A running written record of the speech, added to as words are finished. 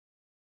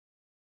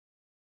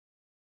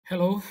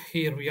Hello,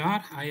 here we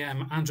are. I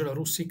am Angelo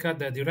Russica,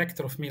 the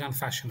director of Milan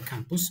Fashion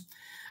Campus.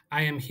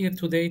 I am here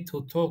today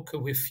to talk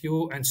with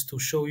you and to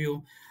show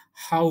you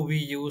how we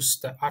use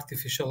the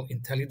artificial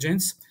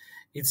intelligence.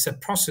 It's a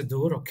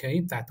procedure,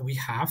 okay, that we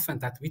have and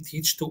that we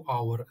teach to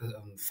our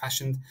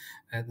fashion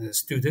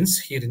students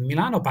here in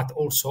Milano, but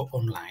also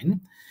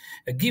online,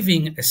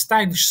 giving a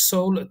stylish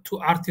soul to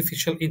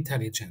artificial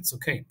intelligence,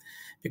 okay,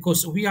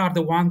 because we are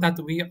the one that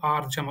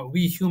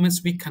we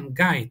humans, we can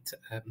guide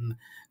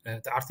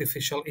the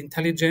artificial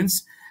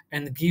intelligence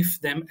and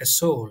give them a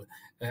soul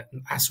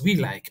as we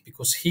like,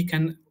 because he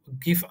can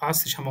give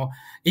us,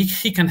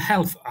 he can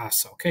help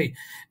us, okay?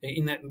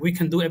 We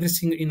can do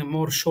everything in a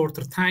more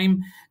shorter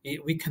time.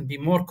 We can be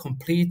more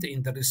complete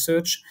in the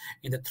research,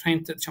 in the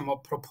trend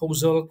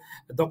proposal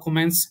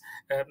documents.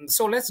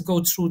 So let's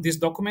go through this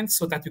document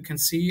so that you can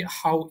see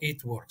how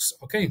it works,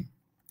 okay?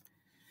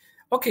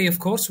 Okay, of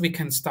course, we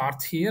can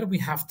start here. We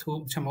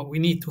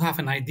need to have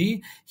an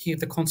ID. Here,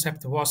 the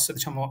concept was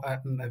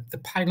the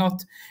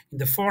pilot in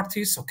the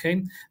 40s,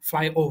 okay,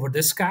 fly over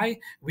the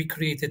sky. We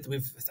created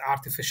with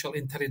artificial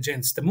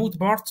intelligence the mood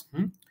board.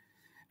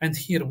 And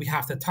here we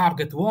have the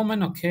target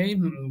woman, okay.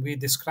 We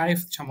describe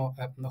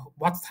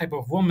what type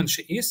of woman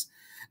she is,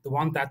 the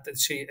one that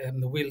she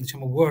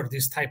will wear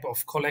this type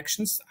of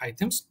collections,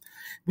 items.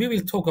 We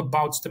will talk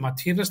about the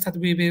materials that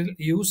we will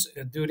use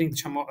during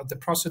the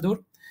procedure.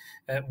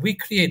 We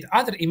create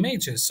other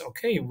images,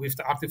 okay, with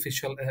the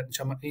artificial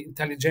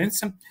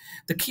intelligence,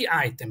 the key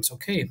items,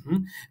 okay,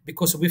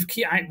 because with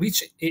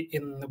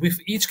with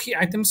each key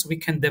items we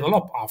can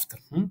develop after.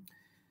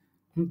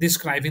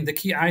 Describing the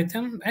key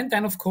item, and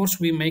then of course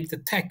we make the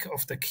tag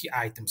of the key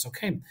items,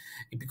 okay,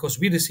 because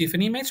we receive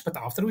an image, but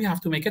after we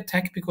have to make a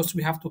tag because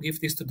we have to give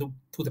this to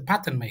the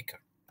pattern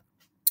maker.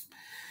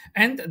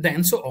 And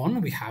then so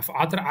on, we have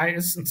other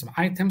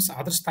items,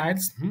 other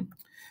styles.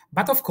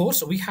 But of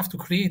course, we have to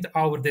create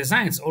our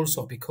designs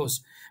also,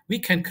 because we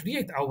can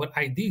create our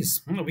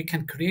ideas. We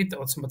can create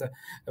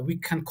we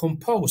can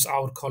compose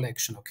our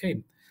collection,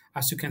 okay,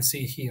 as you can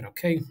see here,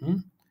 okay.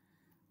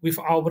 With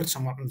our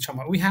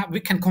we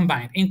can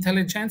combine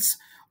intelligence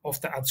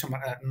of the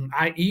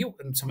IE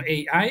and some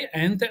AI,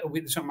 and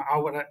with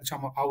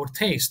our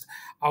taste,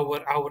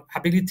 our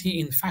ability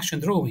in fashion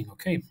drawing,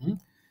 okay.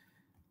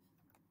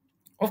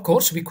 Of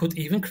course, we could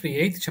even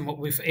create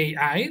with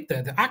AI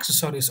the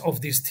accessories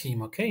of this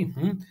team, okay?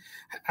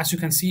 As you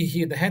can see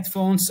here, the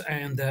headphones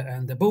and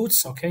the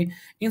boots, okay,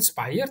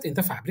 inspired in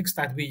the fabrics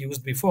that we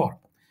used before.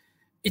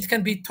 It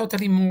can be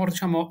totally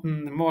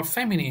more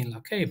feminine,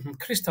 okay?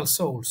 Crystal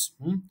soles.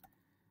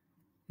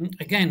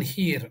 Again,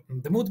 here,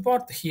 the mood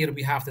board. Here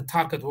we have the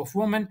target of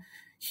woman.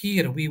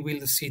 Here we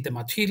will see the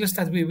materials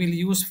that we will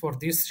use for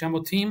this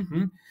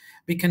team.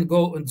 We can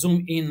go and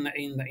zoom in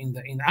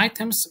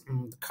items,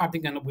 the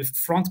cardigan with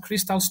front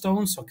crystal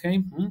stones,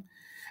 okay.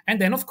 And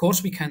then of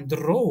course we can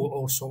draw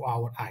also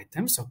our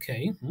items,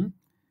 okay.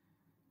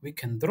 We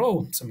can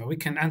draw we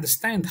can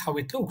understand how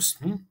it looks.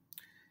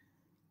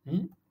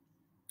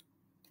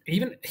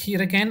 Even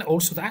here again,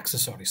 also the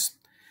accessories.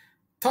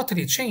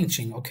 Totally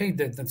changing, okay,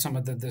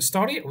 the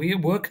story. We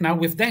work now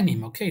with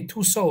denim, okay,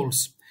 two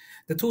soles.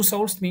 The two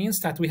soles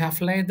means that we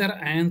have leather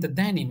and the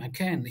denim.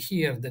 Again,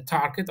 here the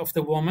target of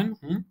the woman.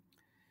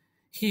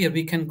 Here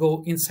we can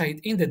go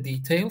inside in the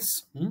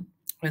details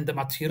and the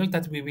material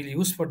that we will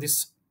use for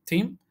this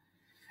theme.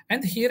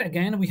 And here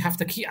again, we have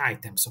the key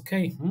items,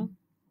 okay?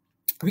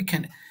 We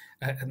can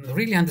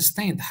really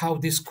understand how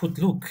this could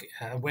look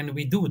when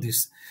we do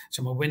this,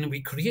 so when we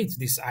create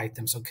these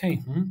items,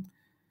 okay?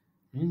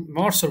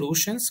 More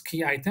solutions,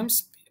 key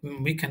items.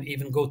 We can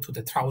even go to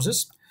the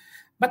trousers.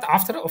 But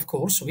after, of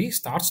course, we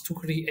start to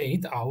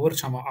create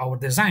our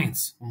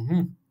designs.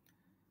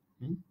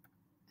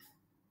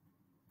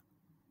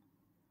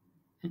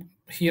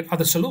 Here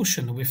other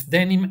solution with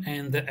denim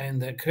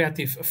and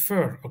creative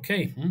fur,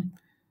 okay.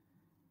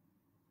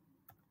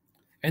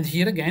 And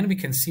here again, we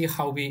can see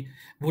how we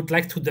would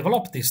like to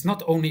develop this,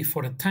 not only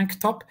for a tank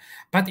top,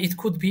 but it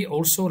could be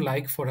also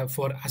like for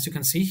as you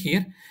can see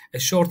here, a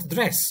short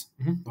dress,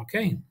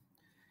 okay.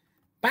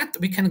 But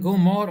we can go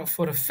more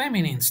for a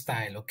feminine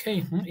style,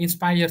 okay,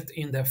 inspired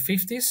in the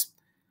 50s.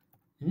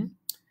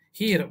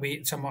 Here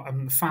we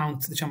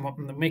found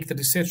make the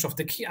research of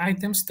the key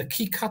items, the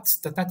key cuts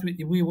that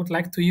we would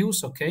like to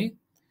use, okay.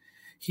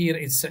 Here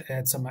it's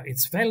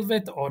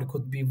velvet, or it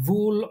could be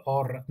wool,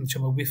 or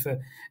with a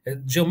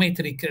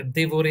geometric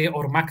dévoré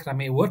or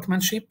macrame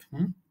workmanship.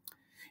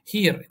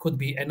 Here it could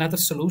be another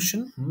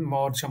solution,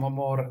 more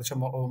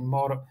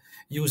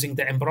using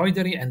the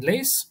embroidery and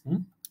lace.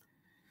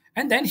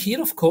 And then here,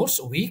 of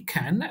course, we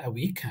can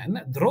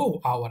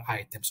draw our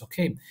items,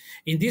 okay?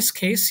 In this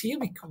case here,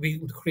 we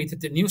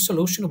created a new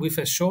solution with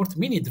a short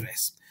mini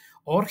dress,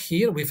 or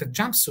here with a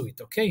jumpsuit,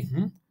 okay?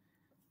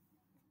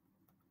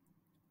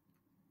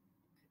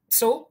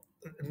 So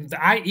the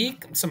IE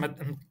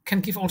can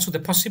give also the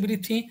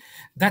possibility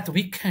that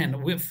we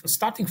can, with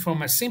starting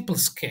from a simple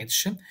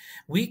sketch,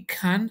 we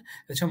can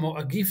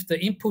give the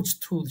inputs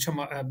to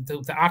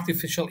the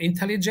artificial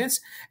intelligence,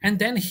 and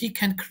then he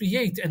can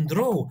create and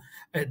draw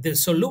the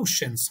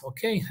solutions.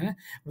 Okay,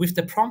 with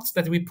the prompts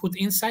that we put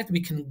inside, we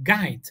can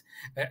guide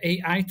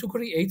AI to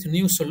create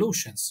new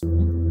solutions.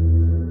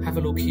 Have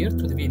a look here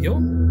to the video.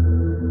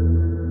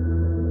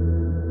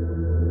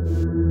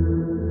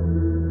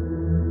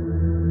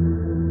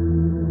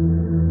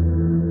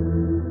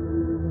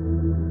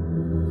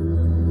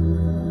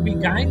 We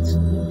guide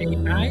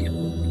AI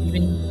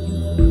giving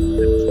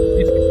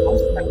different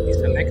prompts that we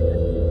selected,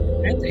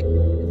 and it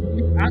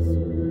gives us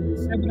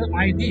several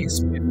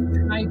ideas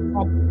with high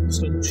top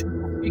solution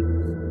of figures.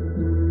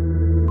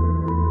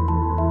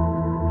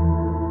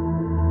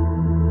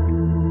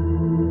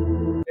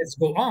 Let's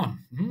go on.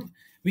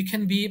 We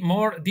can be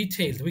more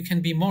detailed, we can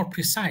be more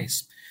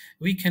precise.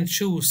 We can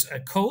choose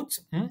a code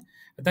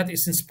that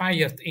is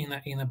inspired in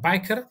a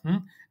biker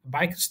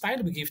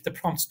style. We give the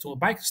prompts to a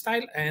biker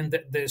style and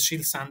the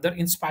shield sander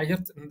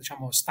inspired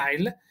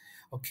style.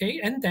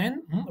 Okay, and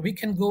then we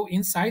can go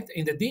inside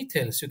in the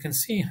details. You can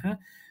see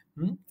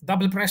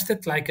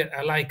double-breasted like a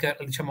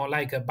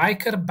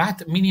biker,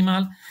 but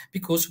minimal,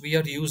 because we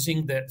are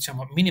using the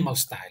minimal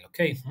style.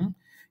 Okay,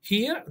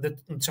 here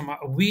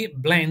we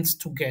blend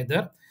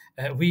together.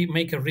 We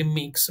make a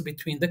remix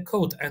between the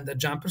coat and the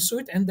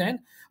jumpsuit, and then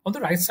on the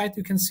right side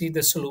you can see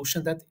the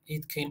solution that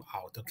it came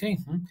out. Okay,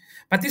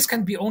 but this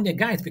can be only a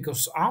guide,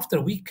 because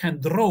after we can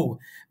draw,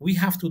 we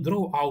have to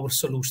draw our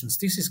solutions.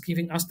 This is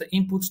giving us the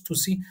inputs to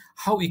see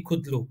how it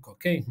could look.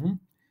 Okay,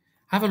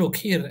 have a look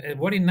here.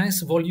 Very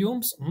nice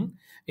volumes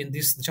in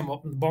this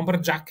bomber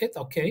jacket.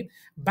 Okay,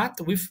 but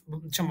with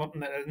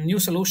new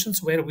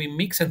solutions where we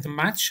mix and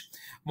match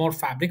more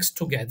fabrics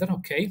together.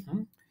 Okay.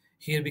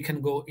 Here we can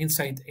go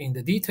inside in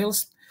the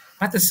details,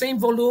 but the same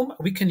volume,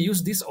 we can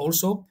use this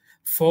also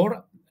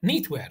for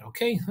knitwear,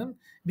 okay?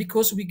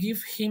 Because we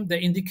give him the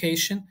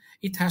indication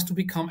it has to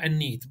become a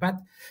knit, but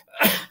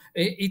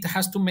it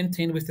has to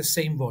maintain with the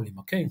same volume,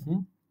 okay?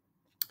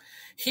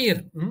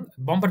 Here,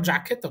 bomber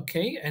jacket,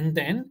 okay? And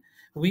then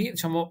we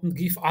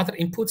give other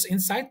inputs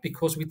inside,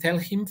 because we tell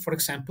him, for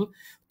example,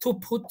 to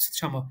put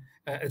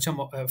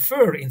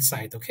fur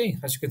inside, okay?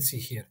 As you can see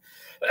here.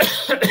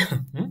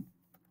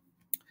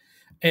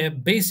 A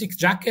basic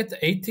jacket,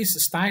 80s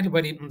style,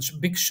 very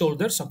big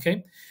shoulders,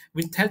 okay?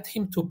 We tell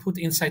him to put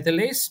inside the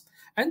lace,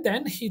 and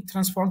then he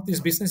transformed this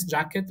business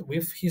jacket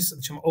with his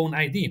own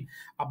idea.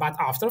 But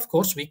after, of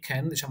course, we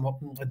can this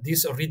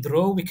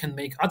redraw, we can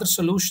make other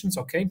solutions,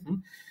 okay?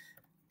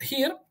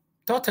 Here,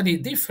 totally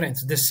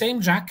different, the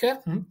same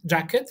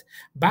jacket,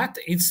 but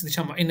it's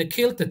in a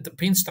quilted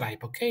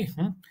pinstripe, okay?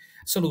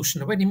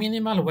 Solution, very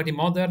minimal, very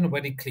modern,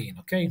 very clean,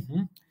 okay?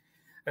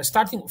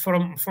 Starting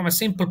from a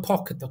simple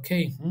pocket,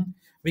 okay?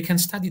 We can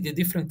study the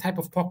different type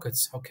of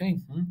pockets, okay?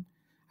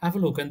 Have a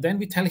look, and then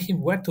we tell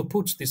him where to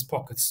put these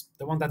pockets,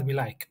 the one that we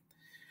like.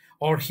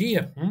 Or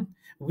here,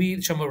 we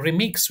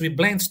remix, we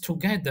blend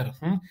together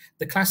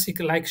the classic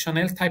like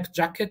Chanel type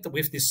jacket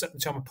with these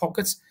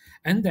pockets,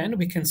 and then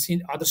we can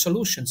see other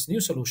solutions,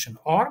 new solution.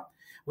 Or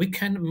we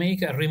can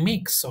make a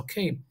remix,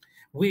 okay,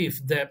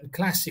 with the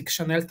classic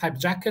Chanel type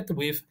jacket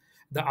with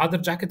the other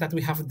jacket that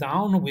we have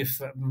down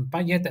with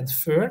paillette and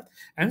fur,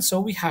 and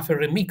so we have a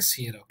remix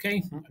here,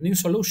 okay? New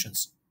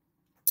solutions.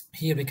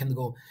 Here we can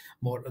go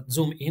more,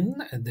 zoom in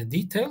the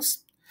details.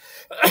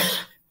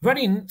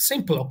 Very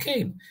simple,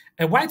 okay?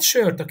 A white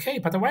shirt, okay?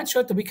 But a white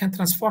shirt, we can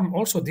transform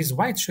also this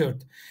white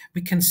shirt.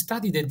 We can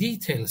study the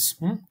details,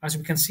 as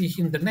we can see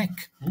here in the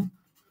neck.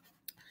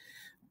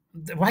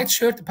 The white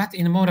shirt, but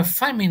in a more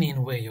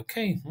feminine way,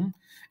 okay?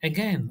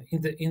 Again,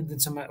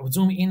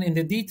 zoom in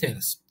the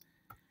details.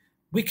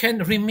 We can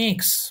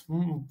remix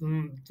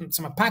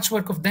some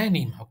patchwork of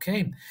denim,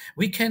 okay?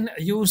 We can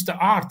use the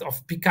art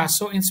of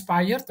Picasso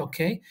inspired,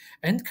 okay?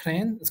 And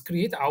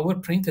create our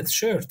printed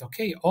shirt,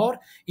 okay? Or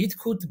it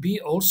could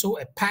be also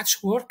a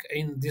patchwork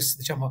in this,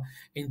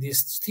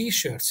 these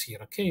t-shirts here,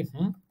 okay?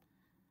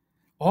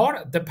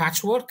 Or the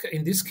patchwork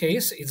in this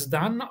case is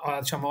done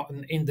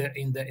in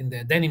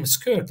the denim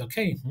skirt,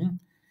 okay?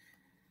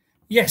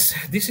 Yes,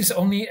 this is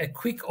only a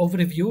quick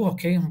overview,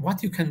 okay,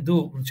 what you can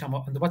do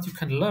and what you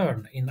can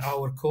learn in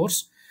our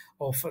course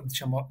of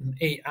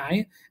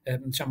AI,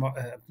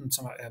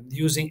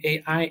 using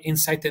AI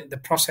inside the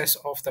process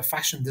of the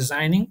fashion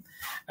designing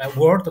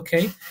world,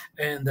 okay?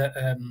 And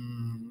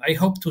I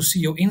hope to see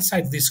you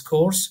inside this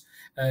course.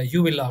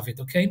 You will love it,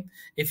 okay?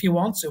 If you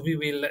want, we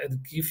will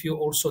give you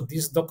also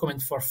this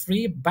document for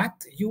free,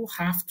 but you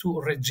have to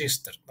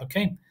register,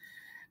 okay?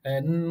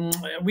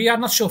 We are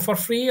not sure for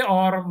free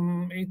or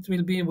it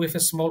will be with a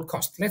small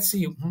cost. Let's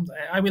see.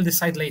 I will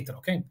decide later.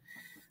 Okay.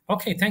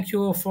 Okay. Thank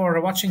you for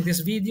watching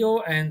this video,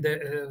 and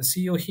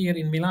see you here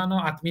in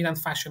Milano at Milan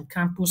Fashion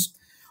Campus,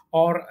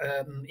 or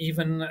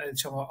even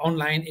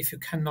online if you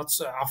cannot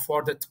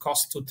afford the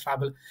cost to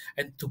travel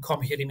and to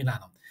come here in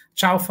Milano.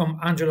 Ciao from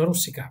Angelo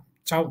Russica.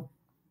 Ciao.